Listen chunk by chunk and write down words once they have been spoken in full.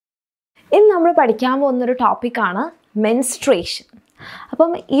ഇന്ന് നമ്മൾ പഠിക്കാൻ പോകുന്നൊരു ടോപ്പിക്കാണ് മെൻസ്ട്രേഷൻ.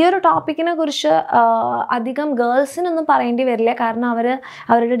 അപ്പം ഈ ഒരു ടോപ്പിക്കിനെ കുറിച്ച് അധികം ഗേൾസിനൊന്നും പറയേണ്ടി വരില്ല, കാരണം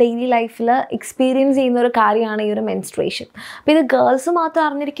അവരുടെ ഡെയിലി ലൈഫിൽ എക്സ്പീരിയൻസ് ചെയ്യുന്ന ഒരു കാര്യമാണ് ഈ ഒരു മെൻസ്ട്രേഷൻ. അപ്പോൾ ഇത് ഗേൾസ് മാത്രം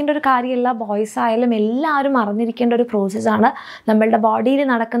അറിഞ്ഞിരിക്കേണ്ട ഒരു കാര്യമല്ല, ബോയ്സ് ആയാലും എല്ലാവരും അറിഞ്ഞിരിക്കേണ്ട ഒരു പ്രോസസ്സാണ്. നമ്മളുടെ ബോഡിയിൽ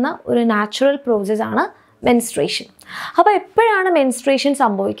നടക്കുന്ന ഒരു നാച്ചുറൽ പ്രോസസ്സാണ് മെൻസ്ട്രേഷൻ. അപ്പോൾ എപ്പോഴാണ് മെൻസ്ട്രേഷൻ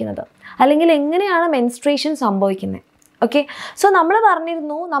സംഭവിക്കുന്നത്, അല്ലെങ്കിൽ എങ്ങനെയാണ് മെൻസ്ട്രേഷൻ സംഭവിക്കുന്നത്? ഓക്കെ, സോ നമ്മൾ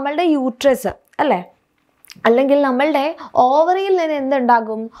പറഞ്ഞിരുന്നു നമ്മളുടെ യൂട്രസ് അല്ലേ, അല്ലെങ്കിൽ നമ്മളുടെ ഓവറിയിൽ നിന്ന്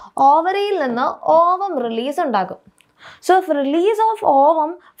എന്തുണ്ടാകും? ഓവറിയിൽ നിന്ന് ഓവം റിലീസ് ഉണ്ടാകും. So release of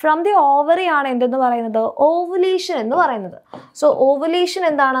ovum from the ovary ആണ് എന്തെന്ന് പറയുന്നത്? ഓവുലേഷൻ എന്ന് പറയുന്നത്. സോ ഓവുലേഷൻ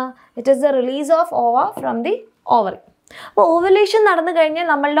എന്താണ്? It is the release of ഓവ from the ovary. അപ്പോൾ ഓവുലേഷൻ നടന്നു കഴിഞ്ഞാൽ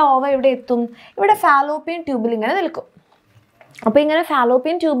നമ്മളുടെ ഓവ എവിടെ എത്തും? ഇവിടെ ഫാലോപ്പിയൻ ട്യൂബിൽ ഇങ്ങനെ നിൽക്കും. അപ്പോൾ ഇങ്ങനെ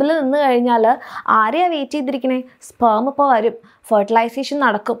ഫാലോപ്പിയൻ ട്യൂബിൽ നിന്ന് കഴിഞ്ഞാൽ ആരെയാണ് വെയിറ്റ് ചെയ്തിരിക്കണേ? സ്പേം ഇപ്പോൾ വരും, ഫെർട്ടിലൈസേഷൻ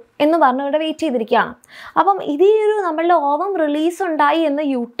നടക്കും എന്ന് പറഞ്ഞ് ഇവിടെ വെയിറ്റ് ചെയ്തിരിക്കുകയാണ്. അപ്പം ഇതേ ഒരു നമ്മളുടെ ഓവം റിലീസ് ഉണ്ടായി എന്ന്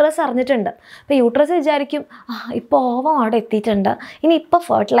യൂട്രസ് അറിഞ്ഞിട്ടുണ്ട്. അപ്പോൾ യൂട്രസ് വിചാരിക്കും, ഇപ്പോൾ ഓവം അവിടെ എത്തിയിട്ടുണ്ട്, ഇനി ഇപ്പോൾ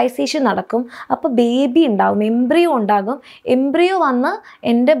ഫെർട്ടിലൈസേഷൻ നടക്കും, അപ്പോൾ ബേബി ഉണ്ടാകും, എംബ്രിയോ ഉണ്ടാകും, എംബ്രിയോ വന്ന്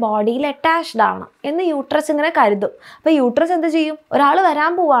എൻ്റെ ബോഡിയിൽ അറ്റാച്ച്ഡ് ആണ് എന്ന് യൂട്രസ് ഇങ്ങനെ കരുതും. അപ്പോൾ യൂട്രസ് എന്ത് ചെയ്യും? ഒരാൾ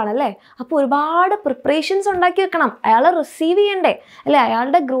വരാൻ പോവുകയാണല്ലേ, അപ്പോൾ ഒരുപാട് പ്രിപ്പറേഷൻസ് ഉണ്ടാക്കി വെക്കണം, അയാളെ റിസീവ് ചെയ്യണ്ടേ അല്ലേ,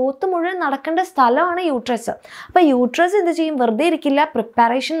 അയാളുടെ ഗ്രോത്ത് മുഴുവൻ നടക്കേണ്ട സ്ഥലമാണ് യൂട്രസ്. അപ്പോൾ യൂട്രസ് എന്ത് ചെയ്യും? വെറുതെ ഇരിക്കില്ല,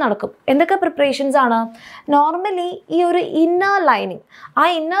 പ്രിപ്പറേഷൻ നടക്കും. എന്തൊക്കെ പ്രിപ്പറേഷൻസ് ആണ്? നോർമലി ഈ ഒരു ഇന്നർ ലൈനിങ്, ആ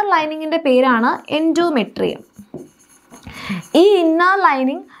ഇന്നർ ലൈനിങ്ങിൻ്റെ പേരാണ് എൻഡോമെട്രിയം. ഈ ഇന്നർ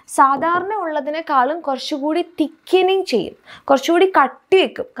ലൈനിങ് സാധാരണ ഉള്ളതിനേക്കാളും കുറച്ചുകൂടി തിക്കനിങ് ചെയ്യും, കുറച്ചുകൂടി കട്ടി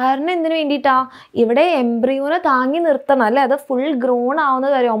വെക്കും. കാരണം എന്തിനു വേണ്ടിയിട്ടാണ്? ഇവിടെ എംബ്രിയോനെ താങ്ങി നിർത്തണം അല്ലേ, അത് ഫുൾ ഗ്രോൺ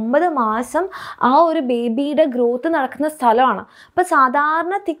ആവുന്നത് വരെ 9 മാസം ആ ഒരു ബേബിയുടെ ഗ്രോത്ത് നടക്കുന്ന സ്ഥലമാണ്. അപ്പോൾ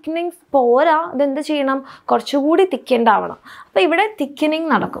സാധാരണ തിക്കനിങ് പോരാ, ഇതെന്ത് ചെയ്യണം? കുറച്ചുകൂടി തിക്കൻഡ് ആവണം. അപ്പോൾ ഇവിടെ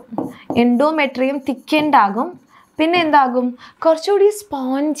തിക്കനിങ് നടക്കും, എൻഡോമെട്രിയം തിക്കൻഡ് ആകും. പിന്നെ എന്താകും? കുറച്ചുകൂടി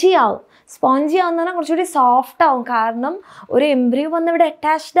സ്പോഞ്ചി ആവും. സ്പോഞ്ചി ആവുന്ന പറഞ്ഞാൽ കുറച്ചുകൂടി സോഫ്റ്റ് ആവും, കാരണം ഒരു എംബ്രിയോ വന്ന് ഇവിടെ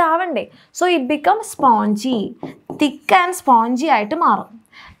അറ്റാച്ച്ഡ് ആവണ്ടേ. So it become spongy, thick and spongy ആയിട്ട് മാറും.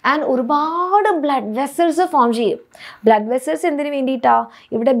 ആൻഡ് ഒരുപാട് ബ്ലഡ് വെസൽസ് ഫോം ചെയ്യും. ബ്ലഡ് വെസൽസ് എന്തിനു വേണ്ടിയിട്ടാണ്?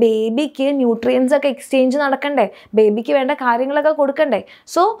 ഇവിടെ ബേബിക്ക് ന്യൂട്രിയൻസ് ഒക്കെ എക്സ്ചേഞ്ച് നടക്കണ്ടേ, ബേബിക്ക് വേണ്ട കാര്യങ്ങളൊക്കെ കൊടുക്കണ്ടേ.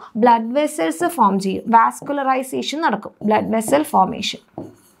 സോ ബ്ലഡ് വെസൽസ് ഫോം ചെയ്യും, വാസ്കുലറൈസേഷൻ നടക്കും, ബ്ലഡ് വെസൽ ഫോർമേഷൻ.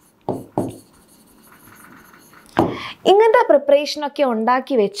 ഇങ്ങനത്തെ പ്രിപ്പറേഷനൊക്കെ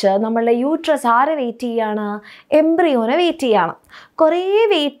ഉണ്ടാക്കി വെച്ച് നമ്മളുടെ യൂട്രസ് ആരെ വെയിറ്റ് ചെയ്യാണ്? എംബ്രിയോനെ വെയിറ്റ് ചെയ്യണം. കുറേ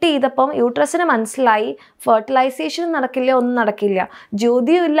വെയിറ്റ് ചെയ്തപ്പം യൂട്രസിന് മനസ്സിലായി ഫെർട്ടിലൈസേഷൻ നടക്കില്ല, ഒന്നും നടക്കില്ല,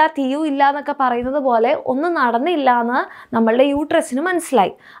 ജ്യോതിയും ഇല്ല തീയും ഇല്ല എന്നൊക്കെ പറയുന്നത് പോലെ ഒന്നും നടന്നില്ല എന്ന് നമ്മളുടെ യൂട്രസിന്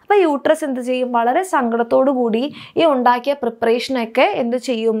മനസ്സിലായി. അപ്പോൾ യൂട്രസ് എന്ത് ചെയ്യും? വളരെ സങ്കടത്തോടു കൂടി ഈ ഉണ്ടാക്കിയ പ്രിപ്പറേഷനൊക്കെ എന്ത്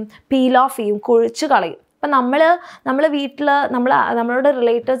ചെയ്യും? പീൽ ഓഫ് ചെയ്യും, കുഴിച്ച് കളയും. അപ്പം നമ്മൾ വീട്ടിൽ നമ്മളുടെ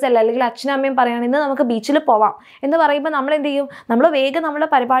റിലേറ്റീവ്സ് അല്ല, അല്ലെങ്കിൽ അച്ഛനും അമ്മയും പറയുകയാണ് ഇന്ന് നമുക്ക് ബീച്ചിൽ പോവാം എന്ന് പറയുമ്പോൾ നമ്മൾ എന്ത് ചെയ്യും? നമ്മൾ വേഗം നമ്മുടെ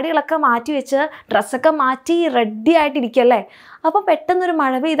പരിപാടികളൊക്കെ മാറ്റി വെച്ച് ഡ്രസ്സൊക്കെ മാറ്റി റെഡി ആയിട്ടിരിക്കല്ലേ. അപ്പോൾ പെട്ടെന്നൊരു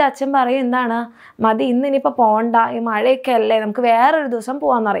മഴ പെയ്ത് അച്ഛൻ പറയും, എന്താണ് മതി, ഇന്നിപ്പോൾ പോകണ്ട, ഈ മഴയൊക്കെ അല്ലേ, നമുക്ക് വേറൊരു ദിവസം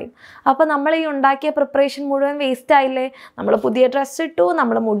പോകാമെന്ന് പറയും. അപ്പോൾ നമ്മൾ ഈ ഉണ്ടാക്കിയ പ്രിപ്പറേഷൻ മുഴുവൻ വേസ്റ്റ് ആയില്ലേ. നമ്മൾ പുതിയ ഡ്രസ്സ് ഇട്ടു,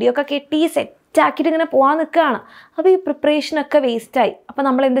 നമ്മൾ മുടിയൊക്കെ കെട്ടി സെറ്റാക്കിയിട്ട് ഇങ്ങനെ പോകാൻ നിൽക്കുകയാണ്. അപ്പോൾ ഈ പ്രിപ്പറേഷനൊക്കെ വേസ്റ്റായി. അപ്പോൾ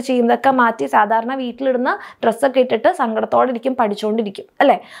നമ്മൾ എന്ത് ചെയ്യും? ഇതൊക്കെ മാറ്റി സാധാരണ വീട്ടിലിടുന്ന ഡ്രസ്സൊക്കെ ഇട്ടിട്ട് സങ്കടത്തോടെ ഇരിക്കും, പഠിച്ചുകൊണ്ടിരിക്കും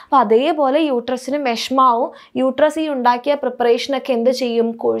അല്ലേ. അപ്പോൾ അതേപോലെ യൂട്രസിനും വിഷമാവും. യൂട്രസ് ഈ ഉണ്ടാക്കിയ പ്രിപ്പറേഷനൊക്കെ എന്ത് ചെയ്യും?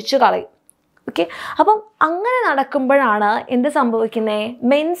 കുഴിച്ച് കളയും. ഓക്കെ, അപ്പം അങ്ങനെ നടക്കുമ്പോഴാണ് എന്ത് സംഭവിക്കുന്നത്?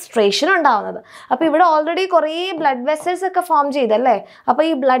 മെൻസ്ട്രേഷൻ ഉണ്ടാവുന്നത്. അപ്പോൾ ഇവിടെ ഓൾറെഡി കുറേ ബ്ലഡ് വെസൽസ് ഒക്കെ ഫോം ചെയ്തല്ലേ. അപ്പോൾ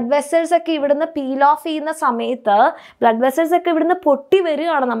ഈ ബ്ലഡ് വെസൽസ് ഒക്കെ ഇവിടുന്ന് പീൽ ഓഫ് ചെയ്യുന്ന സമയത്ത് ബ്ലഡ് വെസൽസ് ഒക്കെ ഇവിടുന്ന് പൊട്ടി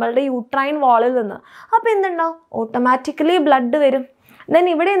വരികയാണ് നമ്മളുടെ യൂട്രൈൻ വാളിൽ നിന്ന്. അപ്പോൾ എന്തുണ്ടാവും? ഓട്ടോമാറ്റിക്കലി ബ്ലഡ് വരും. ദെൻ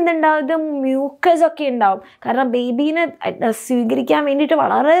ഇവിടെ എന്തുണ്ടാവും? ഇത് മ്യൂക്കസ് ഒക്കെ ഉണ്ടാവും, കാരണം ബേബീനെ സ്വീകരിക്കാൻ വേണ്ടിയിട്ട്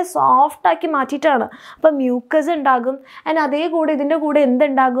വളരെ സോഫ്റ്റാക്കി മാറ്റിയിട്ടാണ്. അപ്പം മ്യൂക്കസ് ഉണ്ടാകും. ആൻഡ് അതേ കൂടെ ഇതിൻ്റെ കൂടെ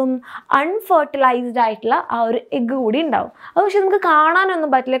എന്തുണ്ടാകും? അൺഫെർട്ടിലൈസ്ഡ് ആയിട്ടുള്ള ആ ഒരു എഗ്ഗ് കൂടി ഉണ്ടാവും. അത് പക്ഷെ നമുക്ക്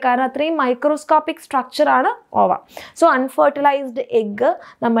കാണാനൊന്നും പറ്റില്ല, കാരണം അത്രയും മൈക്രോസ്കോപ്പിക് സ്ട്രക്ചറാണ് ഓവ. സോ അൺഫെർട്ടിലൈസ്ഡ് എഗ്ഗ്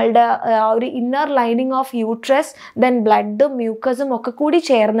നമ്മളുടെ ഒരു inner lining of uterus, then ബ്ലഡും മ്യൂക്കസും ഒക്കെ കൂടി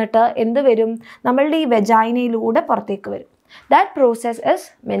ചേർന്നിട്ട് എന്ത് വരും? നമ്മളുടെ ഈ വെജൈനയിലൂടെ പുറത്തേക്ക് വരും. That process is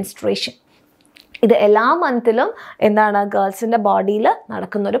menstruation. ഇത് എല്ലാ മന്തിലും എന്താണ്? ഗേൾസിൻ്റെ ബോഡിയിൽ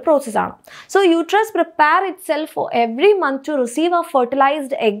നടക്കുന്ന ഒരു പ്രോസസ്സാണ്. So uterus prepare it self for every month two receive A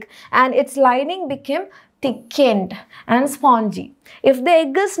fertilised egg and it's lining become thickened and spongy. If the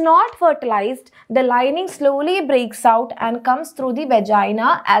egg is not fertilized, the lining slowly breaks out and comes through the vagina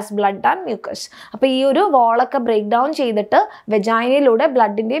as blood and mucus. അപ്പോൾ ഈ ഒരു വോളൊക്കെ break down ചെയ്തിട്ട് വെജൈനയിലൂടെ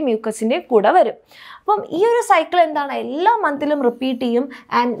ബ്ലഡിൻ്റെയും മ്യൂക്കസിൻ്റെയും കൂടെ വരും. അപ്പം ഈ ഒരു cycle എന്താണ്, എല്ലാ മന്തിലും റിപ്പീറ്റ് ചെയ്യും.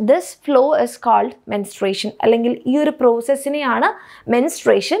 And this flow is called menstruation, അല്ലെങ്കിൽ ഈ ഒരു പ്രോസസ്സിനെയാണ്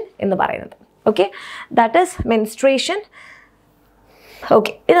മെൻസ്ട്രേഷൻ എന്ന് പറയുന്നത്. Okay, that is menstruation.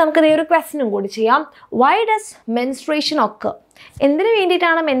 Okay, ഇത് നമുക്ക് ഒരു ക്വസ്റ്റ്യനും കൂടി ചെയ്യാം. Why does menstruation occur? എന്തിനു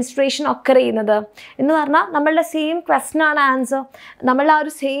വേണ്ടിയിട്ടാണ് മെൻസ്ട്രേഷൻ ഒക്കർ ചെയ്യുന്നത് എന്ന് പറഞ്ഞാൽ നമ്മളുടെ സെയിം ക്വസ്റ്റ്യൻ ആണ് ആൻസർ. നമ്മളുടെ ആ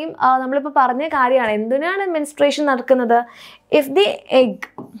ഒരു സെയിം നമ്മളിപ്പോൾ പറഞ്ഞ കാര്യമാണ്. എന്തിനാണ് മെൻസ്ട്രേഷൻ നടക്കുന്നത്? If the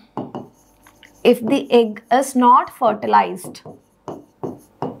egg is not fertilized,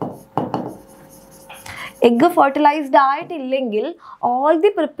 egg fertilized ആയിട്ടില്ലെങ്കിൽ all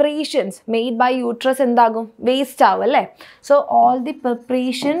the preparations made by uterus എന്താകും? വേസ്റ്റ് ആവും അല്ലേ? So all the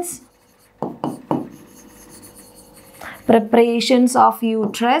preparations of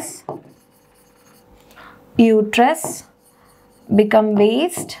uterus become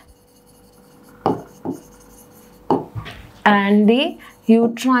waste, and the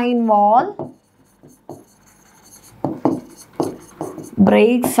uterine wall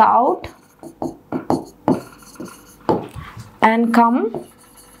breaks out and come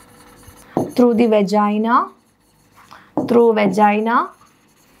through the vagina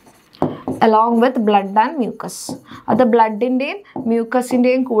along with blood and mucus. അത് ബ്ലഡിൻ്റെയും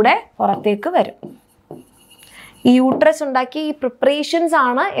മ്യൂക്കസിൻ്റെയും കൂടെ പുറത്തേക്ക് വരും. ഈ uterus ഉണ്ടാക്കിയ ഈ പ്രിപ്പറേഷൻസ്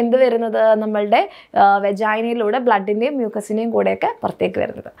ആണ് എന്ത് വരുന്നത്, നമ്മളുടെ വെജൈനയിലൂടെ ബ്ലഡിൻ്റെയും മ്യൂക്കസിൻ്റെയും കൂടെയൊക്കെ പുറത്തേക്ക്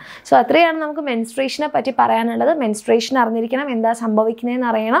വരുന്നത്. സോ അത്രയാണ് നമുക്ക് മെൻസ്ട്രേഷനെ പറ്റി പറയാനുള്ളത്. മെൻസ്ട്രേഷൻ അറിഞ്ഞിരിക്കണം, എന്താ സംഭവിക്കുന്നതെന്ന്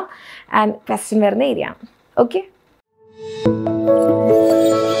അറിയണം, ആൻഡ് ക്വസ്റ്റ്യൻ വരുന്ന ഏരിയ ആണ്. ഓക്കെ.